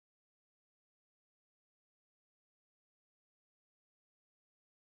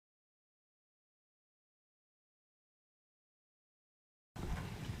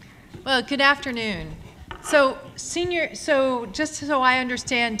Well, good afternoon. So just so I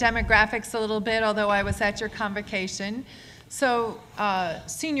understand demographics a little bit, although I was at your convocation. So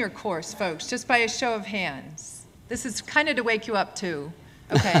senior course folks, just by a show of hands. This is kind of to wake you up too.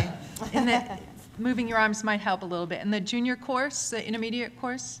 Okay. Moving your arms might help a little bit. And the junior course, the intermediate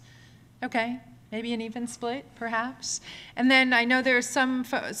course? Okay. Maybe an even split, perhaps. And then I know there's some,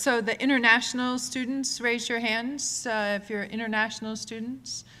 so the international students, raise your hands if you're international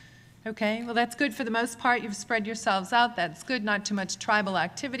students. Okay, well that's good for the most part. You've spread yourselves out. That's good. Not too much tribal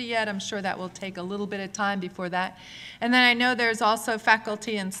activity yet. I'm sure that will take a little bit of time before that. And then I know there's also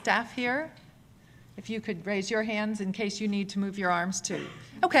faculty and staff here. If you could raise your hands in case you need to move your arms too.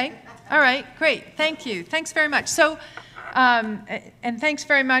 Okay, all right, great. Thank you. Thanks very much. So, and thanks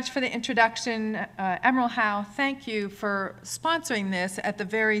very much for the introduction. Admiral Howe, thank you for sponsoring this at the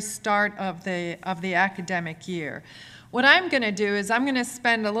very start of the academic year. What I'm going to do is I'm going to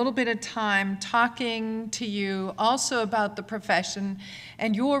spend a little bit of time talking to you also about the profession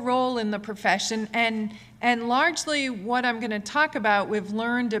and your role in the profession, and largely what I'm going to talk about, we've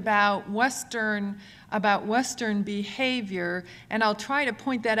learned about Western behavior, and I'll try to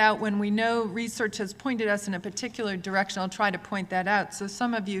point that out when we know research has pointed us in a particular direction. I'll try to point that out so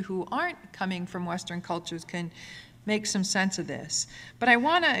some of you who aren't coming from Western cultures can make some sense of this. But I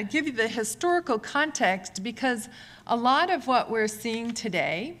want to give you the historical context because a lot of what we're seeing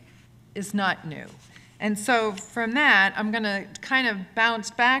today is not new. And so from that, I'm going to kind of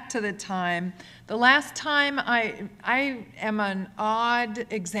bounce back to the time. The last time I am an odd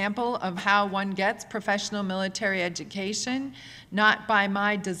example of how one gets professional military education, not by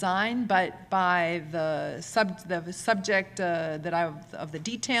my design, but by the subject of the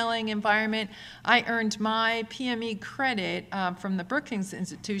detailing environment. I earned my PME credit from the Brookings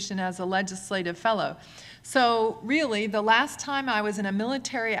Institution as a legislative fellow. So really, the last time I was in a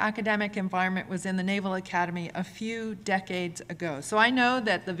military academic environment was in the Naval Academy a few decades ago. So I know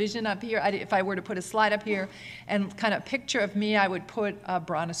that the vision up here, if I were to put a slide up here and kind of picture of me, I would put a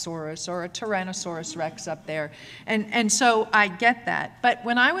Brontosaurus or a Tyrannosaurus Rex up there. And so I get that. But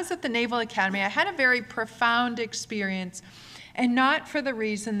when I was at the Naval Academy, I had a very profound experience, and not for the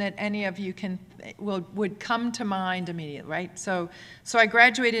reason that any of you would come to mind immediately, right? So I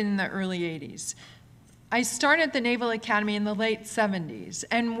graduated in the early 80s. I started the Naval Academy in the late 70s,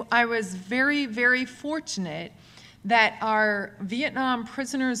 and I was very, very fortunate that our Vietnam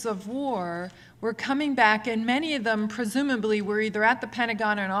prisoners of war were coming back, and many of them presumably were either at the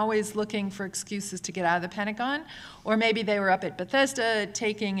Pentagon and always looking for excuses to get out of the Pentagon, or maybe they were up at Bethesda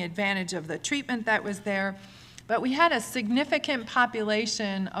taking advantage of the treatment that was there. But we had a significant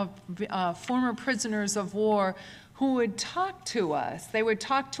population of former prisoners of war who would talk to us. They would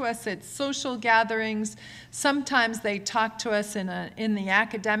talk to us at social gatherings. Sometimes they talked to us in the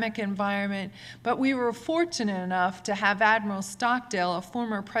academic environment. But we were fortunate enough to have Admiral Stockdale, a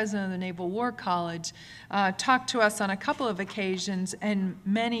former president of the Naval War College, talk to us on a couple of occasions, and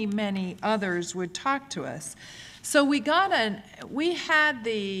many, many others would talk to us. So we had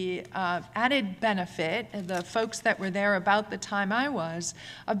the added benefit, the folks that were there about the time I was,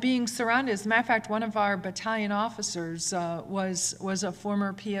 of being surrounded. As a matter of fact, one of our battalion officers was a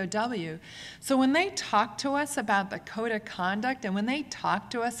former POW. So when they talked to us about the code of conduct and when they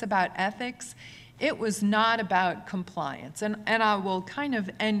talked to us about ethics, it was not about compliance. And I will kind of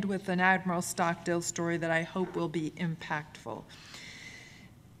end with an Admiral Stockdale story that I hope will be impactful.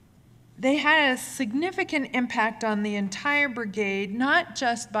 They had a significant impact on the entire brigade, not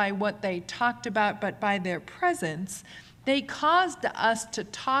just by what they talked about, but by their presence. They caused us to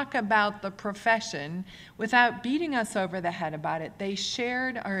talk about the profession without beating us over the head about it. They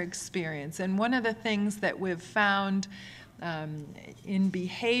shared our experience. And one of the things that we've found in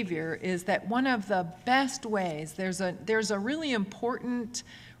behavior is that one of the best ways, there's a really important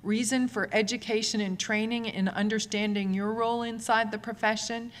reason for education and training in understanding your role inside the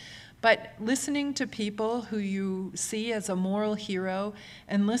profession. But listening to people who you see as a moral hero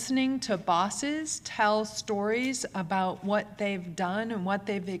and listening to bosses tell stories about what they've done and what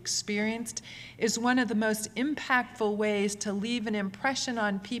they've experienced is one of the most impactful ways to leave an impression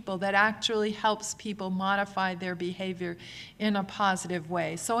on people that actually helps people modify their behavior in a positive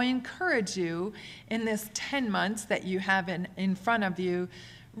way. So I encourage you in this 10 months that you have in front of you,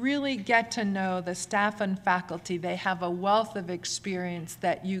 really get to know the staff and faculty. They have a wealth of experience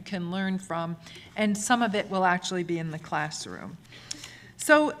that you can learn from, and some of it will actually be in the classroom.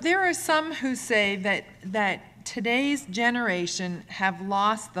 So there are some who say that today's generation have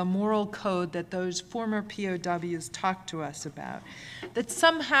lost the moral code that those former POWs talked to us about. That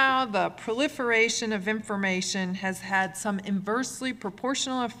somehow the proliferation of information has had some inversely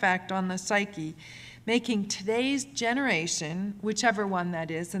proportional effect on the psyche, making today's generation, whichever one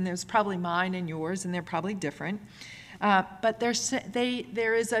that is, and there's probably mine and yours, and they're probably different, but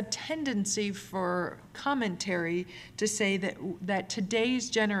there is a tendency for commentary to say that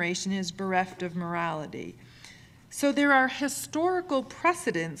today's generation is bereft of morality. So there are historical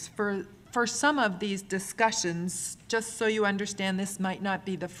precedents for some of these discussions, just so you understand this might not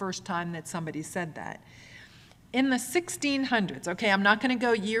be the first time that somebody said that. In the 1600s, okay, I'm not going to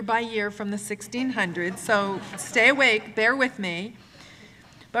go year by year from the 1600s, so stay awake, bear with me.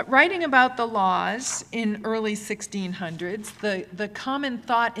 But writing about the laws in early 1600s, the common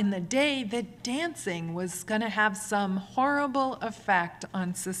thought in the day that dancing was going to have some horrible effect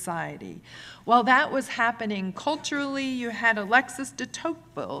on society. While that was happening culturally, you had Alexis de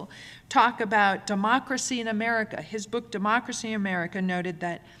Tocqueville talk about democracy in America. His book, Democracy in America, noted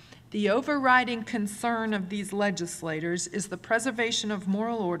that the overriding concern of these legislators is the preservation of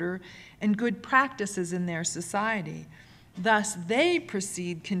moral order and good practices in their society. Thus, they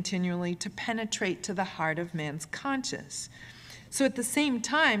proceed continually to penetrate to the heart of man's conscience. So at the same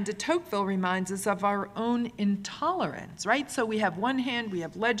time, de Tocqueville reminds us of our own intolerance, right? So we have one hand, we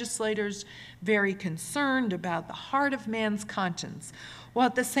have legislators very concerned about the heart of man's conscience. While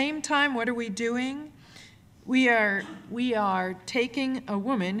at the same time, what are we doing? We are taking a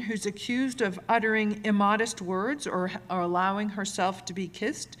woman who's accused of uttering immodest words or allowing herself to be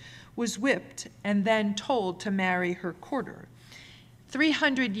kissed, was whipped, and then told to marry her courter.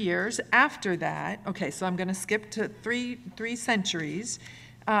 300 years after that, okay, so I'm going to skip to three centuries,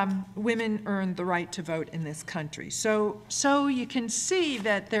 women earned the right to vote in this country. So you can see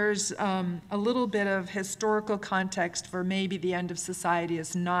that there's a little bit of historical context for maybe the end of society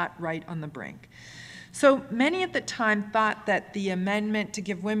is not right on the brink. So many at the time thought that the amendment to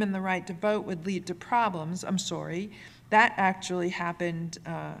give women the right to vote would lead to problems. I'm sorry. That actually happened,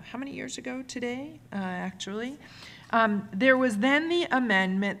 how many years ago today, actually? There was then the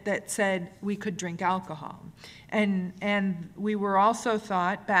amendment that said we could drink alcohol. And we were also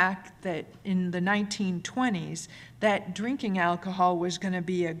thought back that in the 1920s that drinking alcohol was going to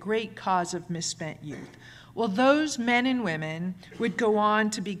be a great cause of misspent youth. Well, those men and women would go on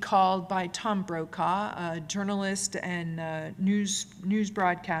to be called by Tom Brokaw, a journalist and news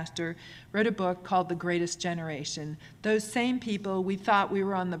broadcaster, wrote a book called The Greatest Generation. Those same people, we thought we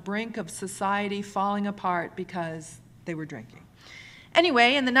were on the brink of society falling apart because they were drinking.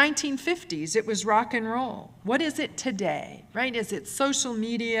 Anyway, in the 1950s, it was rock and roll. What is it today, right? Is it social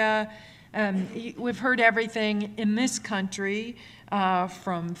media? We've heard everything in this country,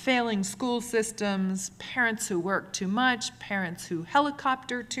 from failing school systems, parents who work too much, parents who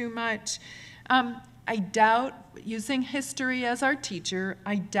helicopter too much. I doubt, using history as our teacher,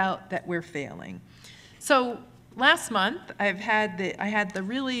 I doubt that we're failing. So last month, I had the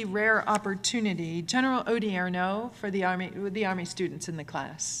really rare opportunity, General Odierno for the Army students in the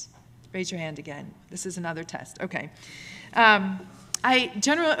class. Raise your hand again. This is another test. Okay.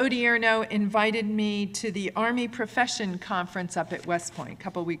 General Odierno invited me to the Army Profession Conference up at West Point a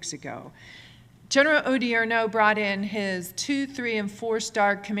couple weeks ago. General Odierno brought in his 2-, 3-, and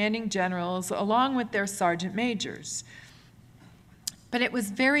 4-star commanding generals along with their sergeant majors. But it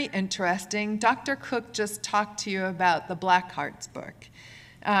was very interesting. Dr. Cook just talked to you about the Black Hearts book.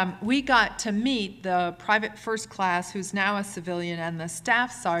 We got to meet the private first class, who's now a civilian, and the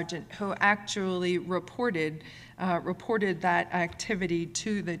staff sergeant who actually reported that activity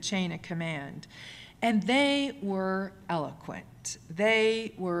to the chain of command. And they were eloquent.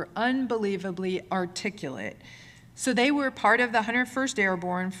 They were unbelievably articulate. So they were part of the 101st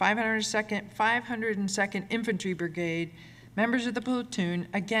Airborne, 502nd Infantry Brigade, members of the platoon.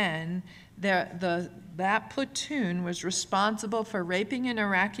 Again, that platoon was responsible for raping an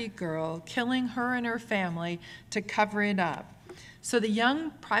Iraqi girl, killing her and her family to cover it up. So the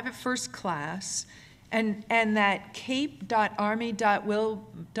young private first class and that cape.army.mil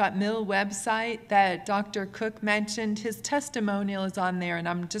website that Dr. Cook mentioned, his testimonial is on there, and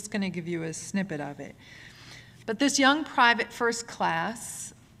I'm just going to give you a snippet of it. But this young private first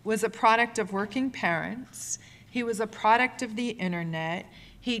class was a product of working parents. He was a product of the internet.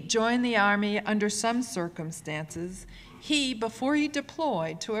 He joined the Army under some circumstances. He, before he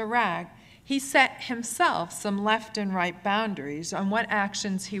deployed to Iraq, he set himself some left and right boundaries on what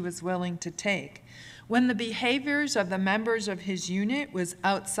actions he was willing to take. When the behaviors of the members of his unit was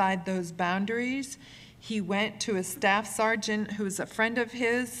outside those boundaries, He went to a staff sergeant who was a friend of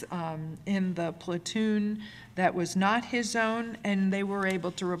his in the platoon that was not his own, and they were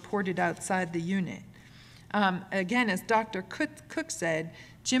able to report it outside the unit. Again, as Dr. Cook said,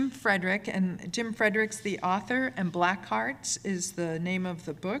 Jim Frederick's the author, and Black Hearts is the name of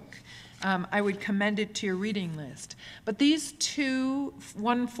the book. I would commend it to your reading list. But these two,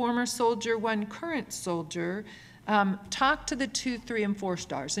 one former soldier, one current soldier, talked to the 2, 3, and 4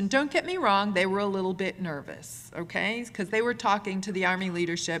 stars. And don't get me wrong, they were a little bit nervous, okay? Because they were talking to the Army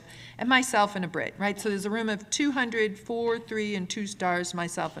leadership and myself and a Brit, right? So there's a room of 200, 4, 3, and 2 stars,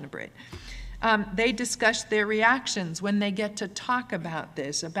 myself and a Brit. They discussed their reactions when they get to talk about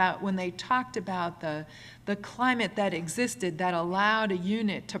this, about when they talked about the climate that existed that allowed a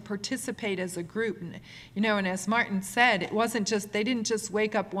unit to participate as a group. And, you know, and as Martin said, it wasn't just, they didn't just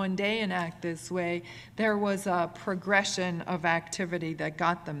wake up one day and act this way. There was a progression of activity that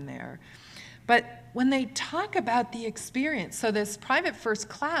got them there. But when they talk about the experience, so this private first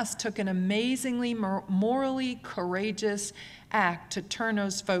class took an amazingly morally courageous act to turn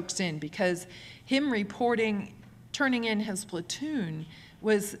those folks in, because him reporting, turning in his platoon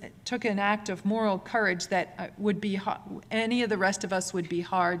took an act of moral courage that would be, any of the rest of us would be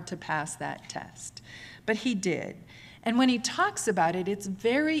hard to pass that test. But he did. And when he talks about it, it's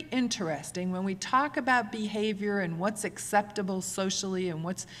very interesting. When we talk about behavior and what's acceptable socially and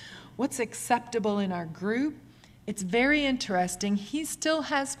what's acceptable in our group, it's very interesting. He still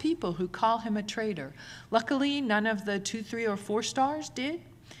has people who call him a traitor. Luckily, none of the 2, 3, or 4 stars did,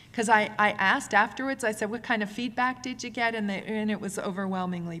 because I asked afterwards, I said, what kind of feedback did you get? And it was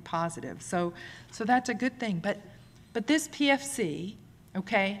overwhelmingly positive. So that's a good thing. But this PFC,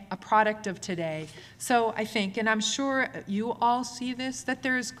 okay, a product of today. So I think, and I'm sure you all see this, that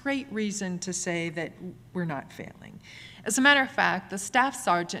there is great reason to say that we're not failing. As a matter of fact, the staff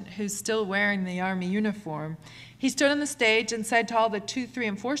sergeant who's still wearing the Army uniform, he stood on the stage and said to all the 2, 3,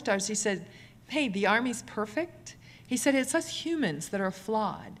 and 4 stars, he said, hey, the Army's perfect. He said, it's us humans that are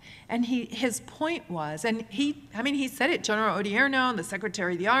flawed. And his point was, and he said it, General Odierno, the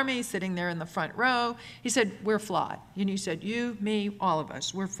Secretary of the Army, sitting there in the front row, he said, we're flawed. And he said, you, me, all of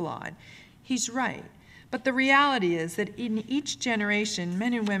us, we're flawed. He's right. But the reality is that in each generation,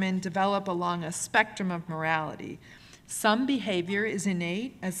 men and women develop along a spectrum of morality. Some behavior is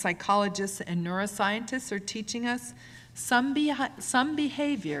innate, as psychologists and neuroscientists are teaching us. Some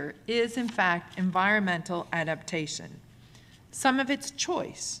behavior is, in fact, environmental adaptation. Some of it's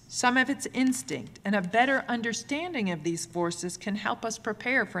choice, some of it's instinct, and a better understanding of these forces can help us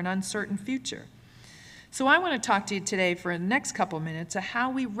prepare for an uncertain future. So I want to talk to you today for the next couple minutes of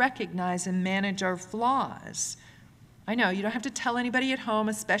how we recognize and manage our flaws. I know you don't have to tell anybody at home,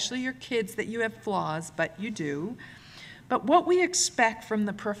 especially your kids, that you have flaws, but you do. But what we expect from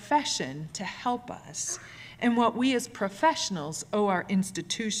the profession to help us, and what we as professionals owe our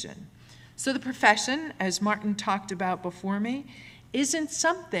institution. So the profession, as Martin talked about before me, isn't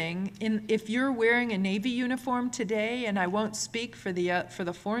something, if you're wearing a Navy uniform today, and I won't speak for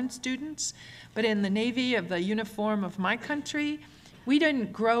the foreign students, but in the Navy of the uniform of my country, we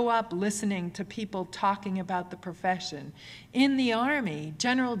didn't grow up listening to people talking about the profession. In the Army,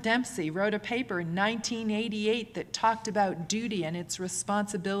 General Dempsey wrote a paper in 1988 that talked about duty and its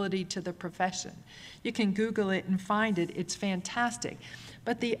responsibility to the profession. You can Google it and find it. It's fantastic.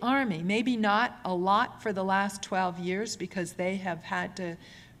 But the Army, maybe not a lot for the last 12 years because they have had to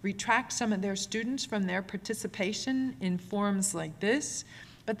retract some of their students from their participation in forums like this,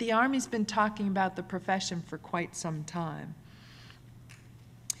 but the Army's been talking about the profession for quite some time.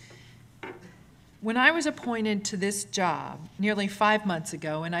 When I was appointed to this job nearly 5 months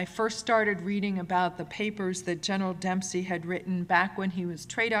ago, and I first started reading about the papers that General Dempsey had written back when he was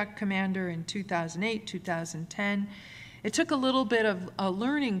TRADOC commander in 2008, 2010, it took a little bit of a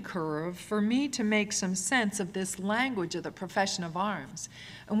learning curve for me to make some sense of this language of the profession of arms.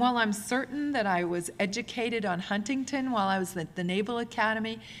 And while I'm certain that I was educated on Huntington while I was at the Naval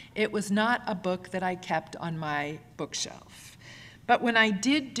Academy, it was not a book that I kept on my bookshelf. But when I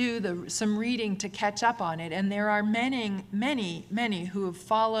did do some reading to catch up on it, and there are many, many, many who have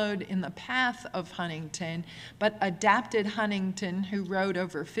followed in the path of Huntington, but adapted Huntington, who wrote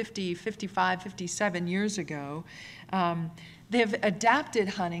over 50, 55, 57 years ago, they've adapted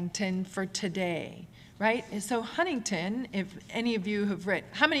Huntington for today, right? And so Huntington, if any of you have read,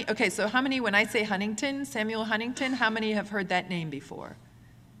 how many, when I say Huntington, Samuel Huntington, how many have heard that name before?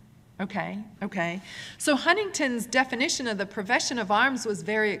 Okay. So Huntington's definition of the profession of arms was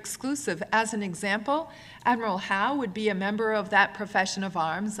very exclusive. As an example, Admiral Howe would be a member of that profession of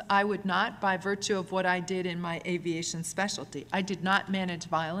arms. I would not, by virtue of what I did in my aviation specialty. I did not manage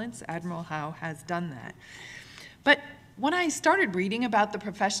violence. Admiral Howe has done that. But when I started reading about the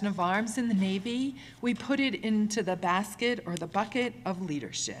profession of arms in the Navy, we put it into the basket or the bucket of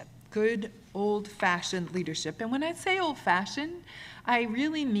leadership. Good old-fashioned leadership. And when I say old-fashioned, I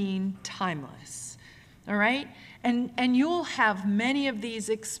really mean timeless, all right? And you'll have many of these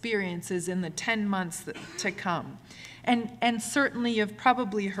experiences in the 10 months to come. And certainly you've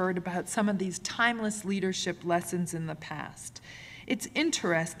probably heard about some of these timeless leadership lessons in the past. It's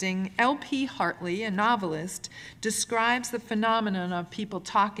interesting, L.P. Hartley, a novelist, describes the phenomenon of people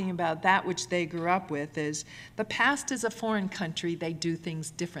talking about that which they grew up with as the past is a foreign country, they do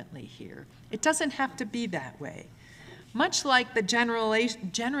things differently here. It doesn't have to be that way. Much like the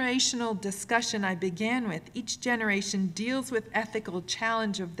generational discussion I began with, each generation deals with ethical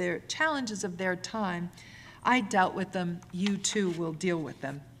challenges of their time. I dealt with them, you too will deal with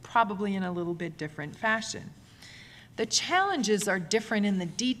them, probably in a little bit different fashion. The challenges are different in the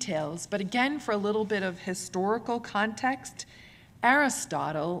details, but again, for a little bit of historical context,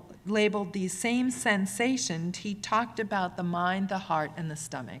 Aristotle labeled these same sensations. He talked about the mind, the heart, and the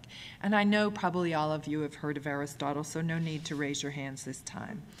stomach. And I know probably all of you have heard of Aristotle, so no need to raise your hands this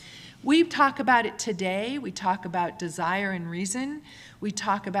time. We talk about it today. We talk about desire and reason. We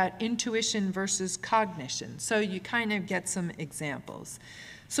talk about intuition versus cognition. So you kind of get some examples.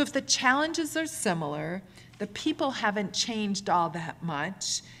 So if the challenges are similar, the people haven't changed all that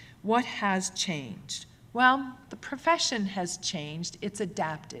much. What has changed? Well, the profession has changed. It's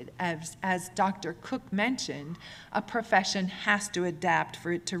adapted. As Dr. Cook mentioned, a profession has to adapt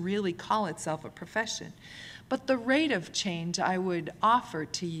for it to really call itself a profession. But the rate of change I would offer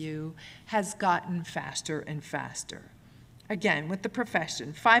to you has gotten faster and faster. Again, with the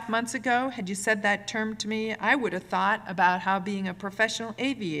profession. 5 months ago, had you said that term to me, I would have thought about how being a professional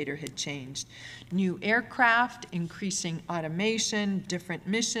aviator had changed. New aircraft, increasing automation, different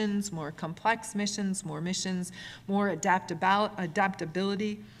missions, more complex missions, more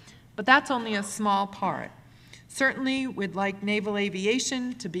adaptability. But that's only a small part. Certainly, we'd like naval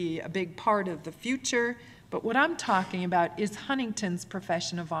aviation to be a big part of the future, but what I'm talking about is Huntington's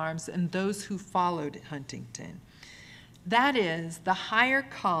profession of arms and those who followed Huntington. That is the higher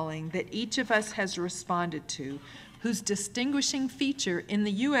calling that each of us has responded to, whose distinguishing feature in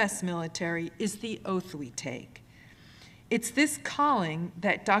the U.S. military is the oath we take. It's this calling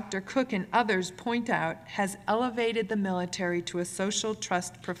that Dr. Cook and others point out has elevated the military to a social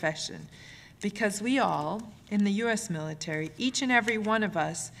trust profession, because we all, in the U.S. military, each and every one of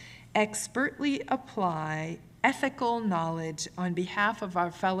us, expertly apply ethical knowledge on behalf of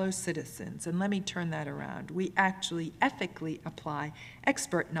our fellow citizens. And let me turn that around. We actually ethically apply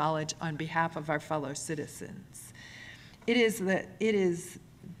expert knowledge on behalf of our fellow citizens. It is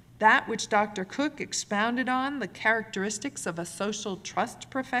that which Dr. Cook expounded on, the characteristics of a social trust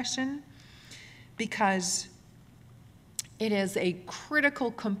profession, because it is a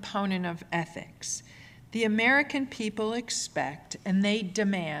critical component of ethics. The American people expect, and they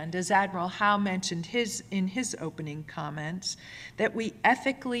demand, as Admiral Howe mentioned in his opening comments, that we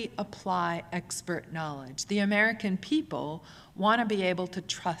ethically apply expert knowledge. The American people want to be able to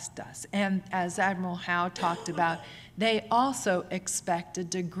trust us. And as Admiral Howe talked about, they also expect a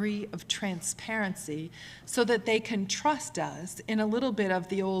degree of transparency so that they can trust us in a little bit of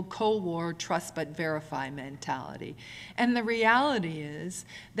the old Cold War trust but verify mentality. And the reality is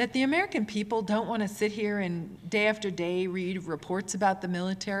that the American people don't want to sit here and day after day read reports about the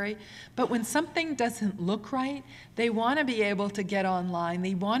military, but when something doesn't look right, they want to be able to get online.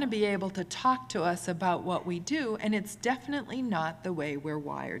 They want to be able to talk to us about what we do, and it's definitely not the way we're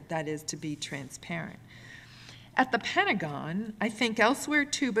wired, that is, to be transparent. At the Pentagon, I think elsewhere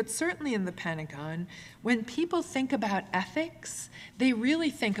too, but certainly in the Pentagon, when people think about ethics, they really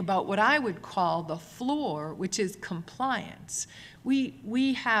think about what I would call the floor, which is compliance.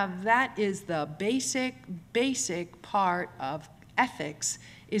 We have, that is the basic part of ethics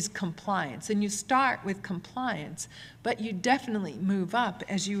is compliance. And you start with compliance, but you definitely move up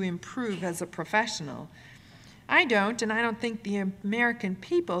as you improve as a professional. I don't, and I don't think the American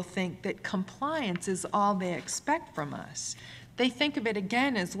people think that compliance is all they expect from us. They think of it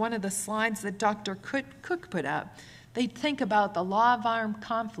again as one of the slides that Dr. Cook put up. They think about the law of armed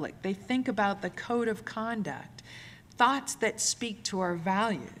conflict. They think about the code of conduct, thoughts that speak to our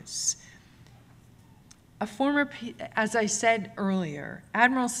values. As I said earlier,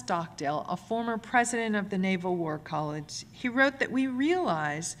 Admiral Stockdale, a former president of the Naval War College, he wrote that we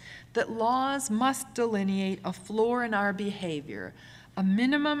realize that laws must delineate a floor in our behavior, a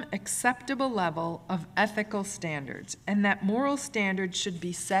minimum acceptable level of ethical standards, and that moral standards should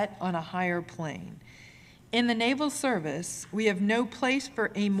be set on a higher plane. In the naval service, we have no place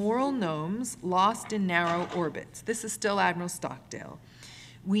for amoral gnomes lost in narrow orbits. This is still Admiral Stockdale.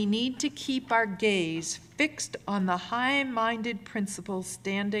 We need to keep our gaze fixed on the high-minded principles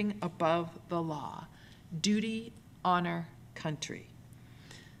standing above the law: duty, honor, country.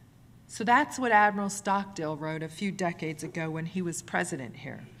 So that's what Admiral Stockdale wrote a few decades ago when he was president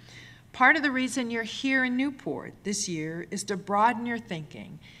here. Part of the reason you're here in Newport this year is to broaden your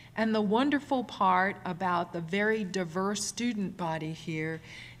thinking. And the wonderful part about the very diverse student body here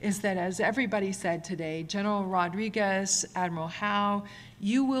is that, as everybody said today, General Rodriguez, Admiral Howe,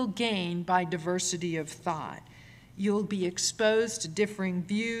 you will gain by diversity of thought. You'll be exposed to differing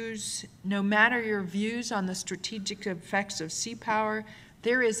views. No matter your views on the strategic effects of sea power,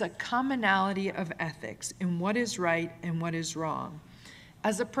 there is a commonality of ethics in what is right and what is wrong.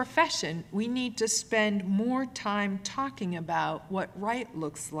 As a profession, we need to spend more time talking about what right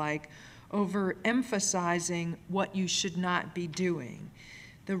looks like over emphasizing what you should not be doing.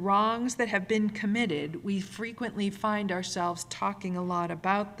 The wrongs that have been committed, we frequently find ourselves talking a lot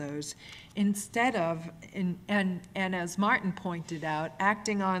about those instead of, and as Martin pointed out,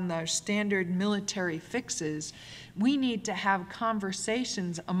 acting on the standard military fixes. We need to have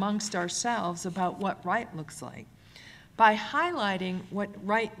conversations amongst ourselves about what right looks like. By highlighting what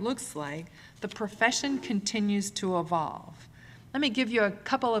right looks like, the profession continues to evolve. Let me give you a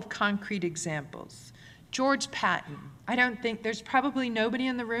couple of concrete examples. George Patton. I don't think there's probably nobody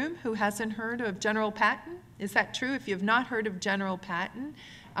in the room who hasn't heard of General Patton. Is that true? If you have not heard of General Patton,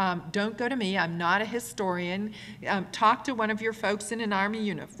 don't go to me. I'm not a historian. Talk to one of your folks in an Army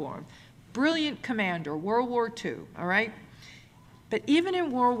uniform. Brilliant commander, World War II, all right? But even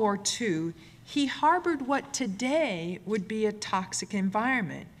in World War II, he harbored what today would be a toxic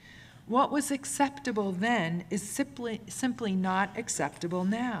environment. What was acceptable then is simply not acceptable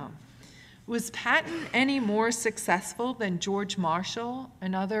now. Was Patton any more successful than George Marshall,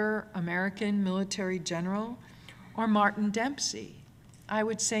 another American military general, or Martin Dempsey? I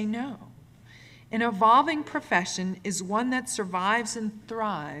would say no. An evolving profession is one that survives and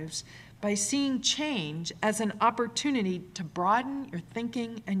thrives by seeing change as an opportunity to broaden your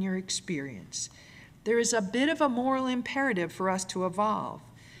thinking and your experience. There is a bit of a moral imperative for us to evolve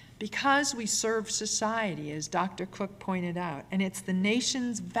because we serve society, as Dr. Cook pointed out, and it's the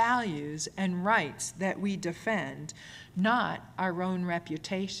nation's values and rights that we defend, not our own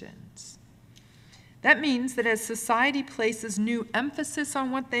reputations. That means that as society places new emphasis on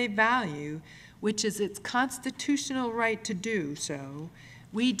what they value, which is its constitutional right to do so,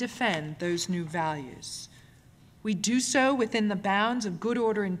 we defend those new values. We do so within the bounds of good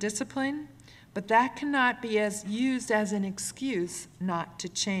order and discipline, but that cannot be used as an excuse not to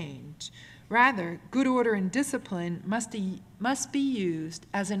change. Rather, good order and discipline must be used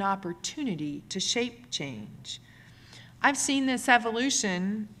as an opportunity to shape change. I've seen this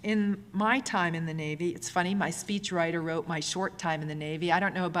evolution in my time in the Navy. It's funny, my speechwriter wrote my short time in the Navy. I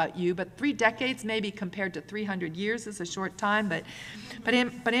don't know about you, but 3 decades maybe compared to 300 years is a short time, but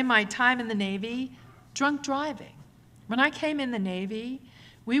in my time in the Navy, drunk driving. When I came in the Navy,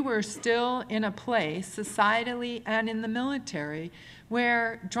 we were still in a place, societally and in the military,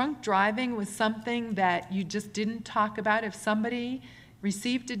 where drunk driving was something that you just didn't talk about. If somebody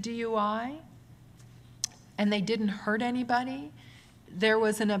received a DUI, and they didn't hurt anybody, there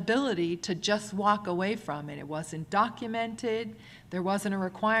was an ability to just walk away from it. It wasn't documented. There wasn't a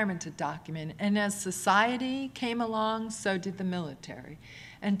requirement to document. And as society came along, so did the military.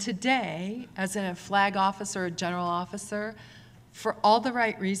 And today, as a flag officer, a general officer, for all the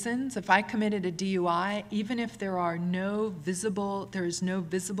right reasons, if I committed a DUI, even if there is no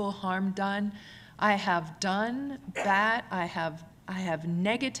visible harm done, I have done that. I have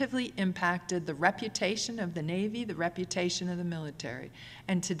negatively impacted the reputation of the Navy, the reputation of the military.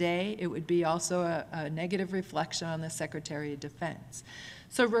 And today, it would be also a negative reflection on the Secretary of Defense.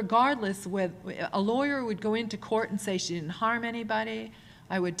 So regardless, a lawyer would go into court and say she didn't harm anybody.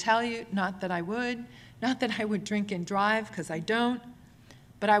 I would tell you, not that I would drink and drive, because I don't,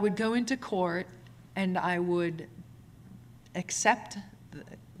 but I would go into court and I would accept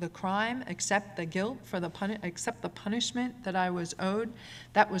the crime, accept the guilt, accept the punishment that I was owed.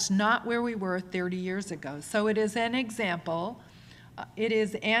 That was not where we were 30 years ago. So it is an example It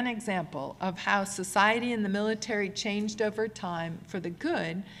is an example of how society and the military changed over time for the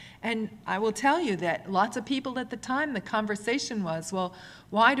good. And I will tell you that lots of people at the time, the conversation was, well,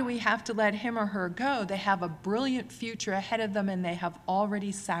 why do we have to let him or her go? They have a brilliant future ahead of them, and they have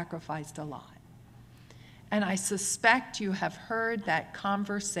already sacrificed a lot. And I suspect you have heard that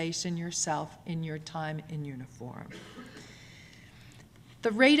conversation yourself in your time in uniform.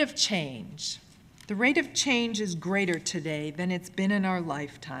 The rate of change. The rate of change is greater today than it's been in our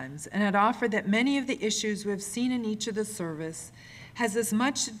lifetimes, and I'd offer that many of the issues we've seen in each of the service has as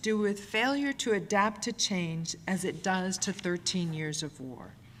much to do with failure to adapt to change as it does to 13 years of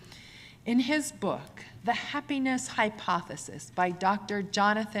war. In his book, The Happiness Hypothesis by Dr.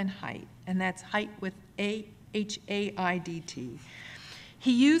 Jonathan Haidt, and that's Haidt with H-A-I-D-T,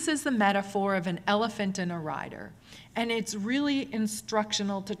 he uses the metaphor of an elephant and a rider. And it's really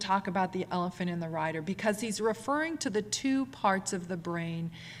instructional to talk about the elephant and the rider because he's referring to the two parts of the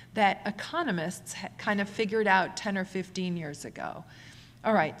brain that economists kind of figured out 10 or 15 years ago.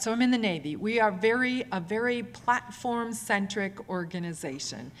 All right, so I'm in the Navy. We are a very platform-centric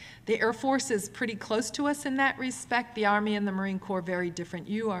organization. The Air Force is pretty close to us in that respect. The Army and the Marine Corps, very different.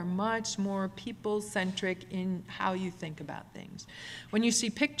 You are much more people-centric in how you think about things. When you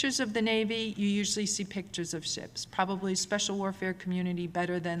see pictures of the Navy, you usually see pictures of ships. Probably special warfare community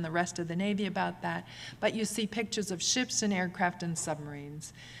better than the rest of the Navy about that. But you see pictures of ships and aircraft and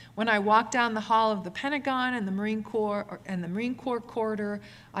submarines. When I walk down the hall of the Pentagon and the Marine Corps corridor,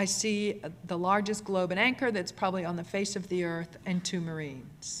 I see the largest globe and anchor that's probably on the face of the earth and two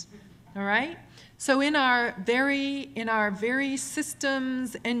Marines. All right? So in our very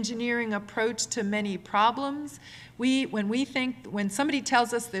systems engineering approach to many problems, when somebody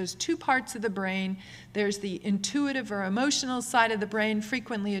tells us there's two parts of the brain, there's the intuitive or emotional side of the brain,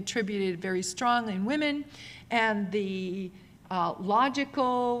 frequently attributed very strongly in women, and the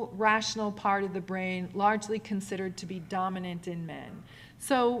logical, rational part of the brain, largely considered to be dominant in men.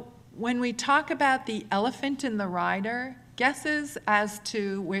 So when we talk about the elephant and the rider, guesses as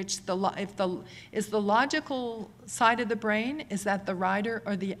to which is the logical side of the brain, is that the rider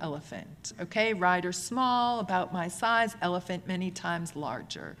or the elephant? Okay, rider small, about my size, elephant many times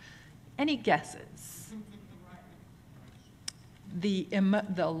larger. Any guesses? The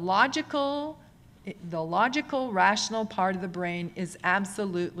logical, rational part of the brain is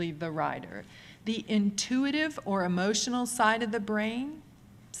absolutely the rider. The intuitive or emotional side of the brain,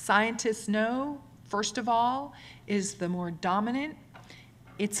 scientists know, first of all, is the more dominant.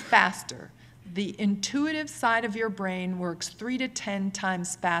 It's faster. The intuitive side of your brain works 3 to 10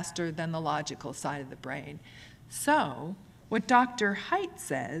 times faster than the logical side of the brain. So, what Dr. Haidt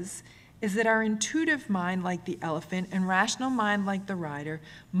says is that our intuitive mind, like the elephant, and rational mind, like the rider,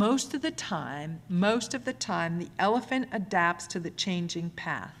 most of the time, the elephant adapts to the changing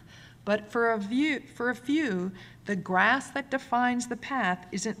path. But for a few, the grass that defines the path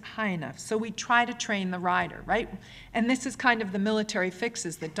isn't high enough, so we try to train the rider, right? And this is kind of the military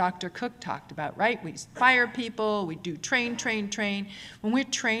fixes that Dr. Cook talked about, right? We fire people, we do train. When we're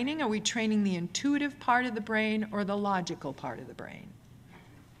training, are we training the intuitive part of the brain or the logical part of the brain?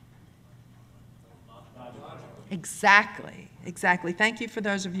 Exactly. Thank you for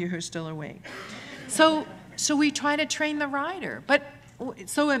those of you who are still awake. So we try to train the rider.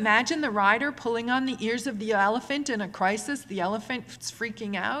 So imagine the rider pulling on the ears of the elephant in a crisis. The elephant's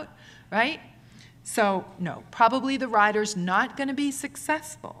freaking out, right? So no, probably the rider's not going to be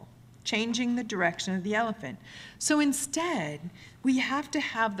successful changing the direction of the elephant. So instead, we have to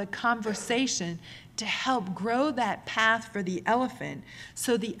have the conversation to help grow that path for the elephant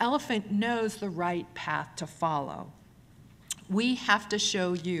so the elephant knows the right path to follow. We have to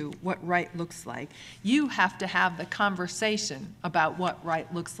show you what right looks like. You have to have the conversation about what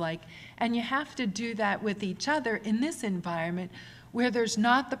right looks like, and you have to do that with each other in this environment where there's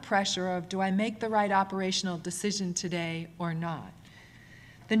not the pressure of, do I make the right operational decision today or not?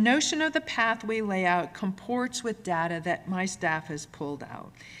 The notion of the path we lay out comports with data that my staff has pulled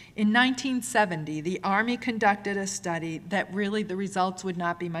out. In 1970, the Army conducted a study that really the results would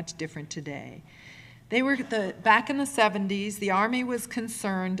not be much different today. Back in the 70s, the Army was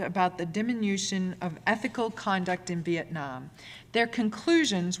concerned about the diminution of ethical conduct in Vietnam. Their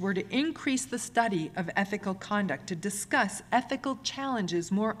conclusions were to increase the study of ethical conduct, to discuss ethical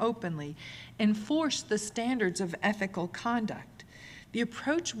challenges more openly, enforce the standards of ethical conduct. The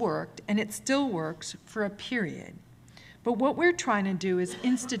approach worked, and it still works, for a period. But what we're trying to do is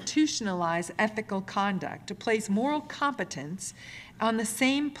institutionalize ethical conduct, to place moral competence on the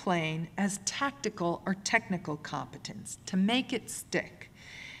same plane as tactical or technical competence, to make it stick.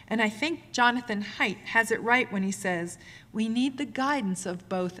 And I think Jonathan Haidt has it right when he says, we need the guidance of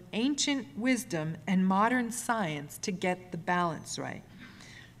both ancient wisdom and modern science to get the balance right.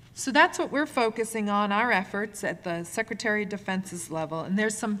 So that's what we're focusing on, our efforts at the Secretary of Defense's level. And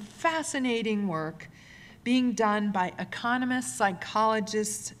there's some fascinating work being done by economists,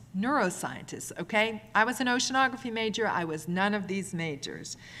 psychologists, neuroscientists, okay? I was an oceanography major. I was none of these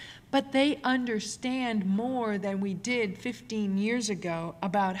majors. But they understand more than we did 15 years ago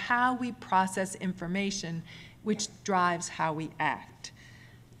about how we process information, which drives how we act.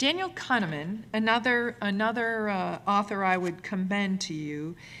 Daniel Kahneman, another author I would commend to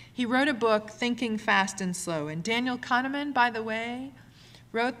you, he wrote a book, Thinking Fast and Slow. And Daniel Kahneman, by the way,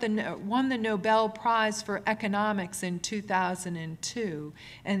 won the Nobel Prize for Economics in 2002.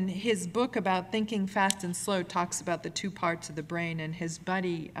 And his book about thinking fast and slow talks about the two parts of the brain. And his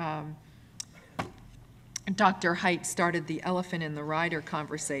buddy, Dr. Haidt, started the elephant and the rider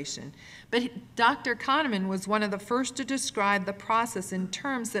conversation. But Dr. Kahneman was one of the first to describe the process in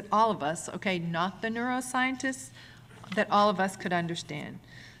terms that all of us, okay, not the neuroscientists, that all of us could understand.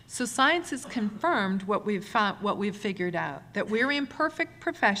 So science has confirmed what we've found, what we've figured out, that we're imperfect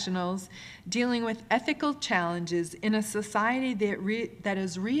professionals dealing with ethical challenges in a society that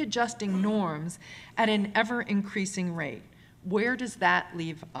is readjusting norms at an ever-increasing rate. Where does that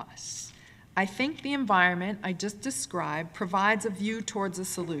leave us? I think the environment I just described provides a view towards a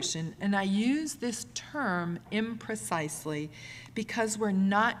solution, and I use this term imprecisely because we're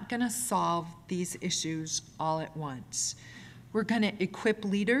not going to solve these issues all at once. We're going to equip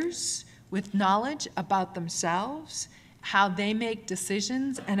leaders with knowledge about themselves, how they make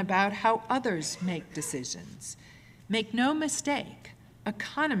decisions, and about how others make decisions. Make no mistake,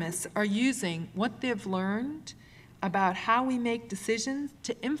 economists are using what they've learned about how we make decisions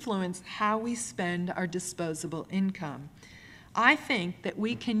to influence how we spend our disposable income. I think that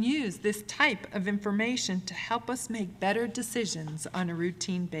we can use this type of information to help us make better decisions on a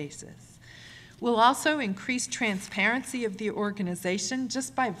routine basis. We'll also increase transparency of the organization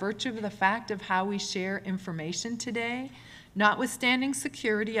just by virtue of the fact of how we share information today. Notwithstanding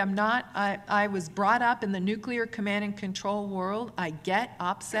security, I was brought up in the nuclear command and control world. I get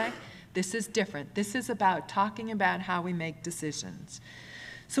OPSEC. This is different. This is about talking about how we make decisions.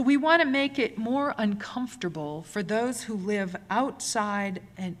 So we want to make it more uncomfortable for those who live outside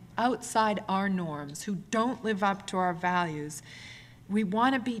our norms, who don't live up to our values. We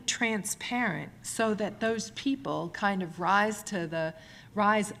want to be transparent so that those people kind of rise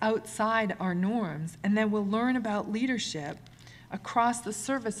outside our norms, and then we'll learn about leadership across the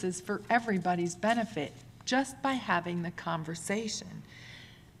services for everybody's benefit just by having the conversation.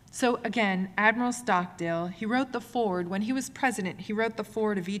 So again, Admiral Stockdale, he wrote the foreword. When he was president, he wrote the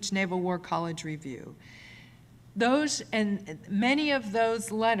foreword of each Naval War College review. Those and many of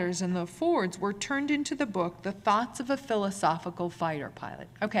those letters and the forewords were turned into the book, The Thoughts of a Philosophical Fighter Pilot.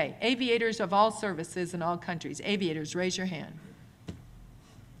 Okay, aviators of all services in all countries. Aviators, raise your hand.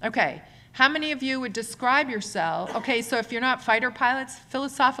 Okay, how many of you would describe yourself? Okay, so if you're not fighter pilots,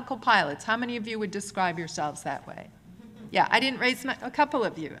 philosophical pilots, how many of you would describe yourselves that way? Yeah, I didn't raise a couple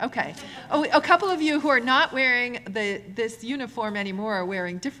of you. Okay. Oh, a couple of you who are not wearing this uniform anymore are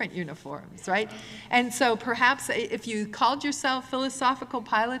wearing different uniforms, right? And so perhaps if you called yourself philosophical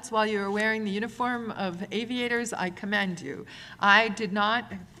pilots while you were wearing the uniform of aviators, I commend you. I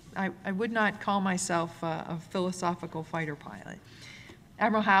would not call myself a philosophical fighter pilot.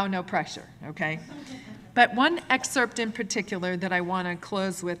 Admiral Howe, no pressure, okay? But one excerpt in particular that I want to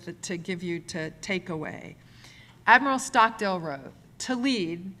close with to give you to take away. Admiral Stockdale wrote, "To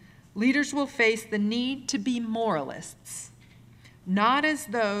lead, leaders will face the need to be moralists, not as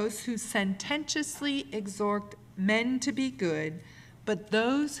those who sententiously exhort men to be good, but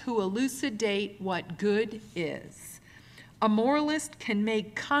those who elucidate what good is. A moralist can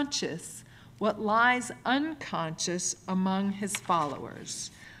make conscious what lies unconscious among his followers,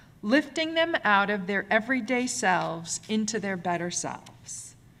 lifting them out of their everyday selves into their better selves."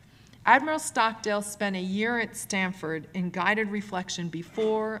 Admiral Stockdale spent a year at Stanford in guided reflection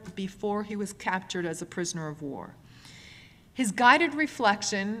before he was captured as a prisoner of war. His guided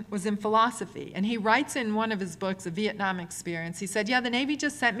reflection was in philosophy, and he writes in one of his books, A Vietnam Experience, he said, yeah, the Navy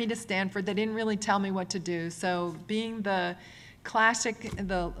just sent me to Stanford. They didn't really tell me what to do. So being the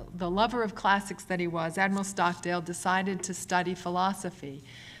lover of classics that he was, Admiral Stockdale decided to study philosophy.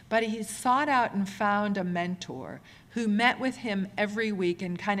 But he sought out and found a mentor who met with him every week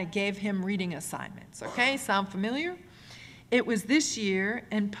and kind of gave him reading assignments. Okay, sound familiar? It was this year,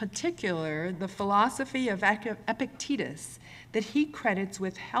 in particular, the philosophy of Epictetus that he credits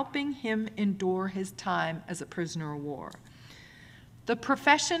with helping him endure his time as a prisoner of war. The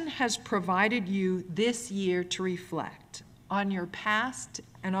profession has provided you this year to reflect on your past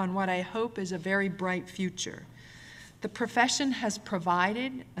and on what I hope is a very bright future. The profession has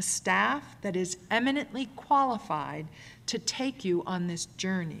provided a staff that is eminently qualified to take you on this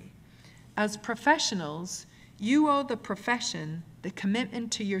journey. As professionals, you owe the profession the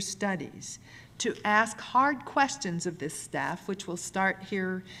commitment to your studies, to ask hard questions of this staff, which we'll start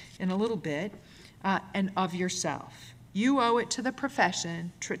here in a little bit, and of yourself. You owe it to the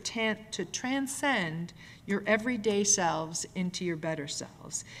profession to transcend your everyday selves into your better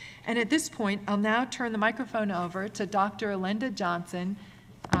selves. And at this point, I'll now turn the microphone over to Dr. Linda Johnson,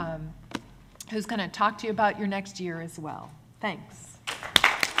 who's going to talk to you about your next year as well. Thanks.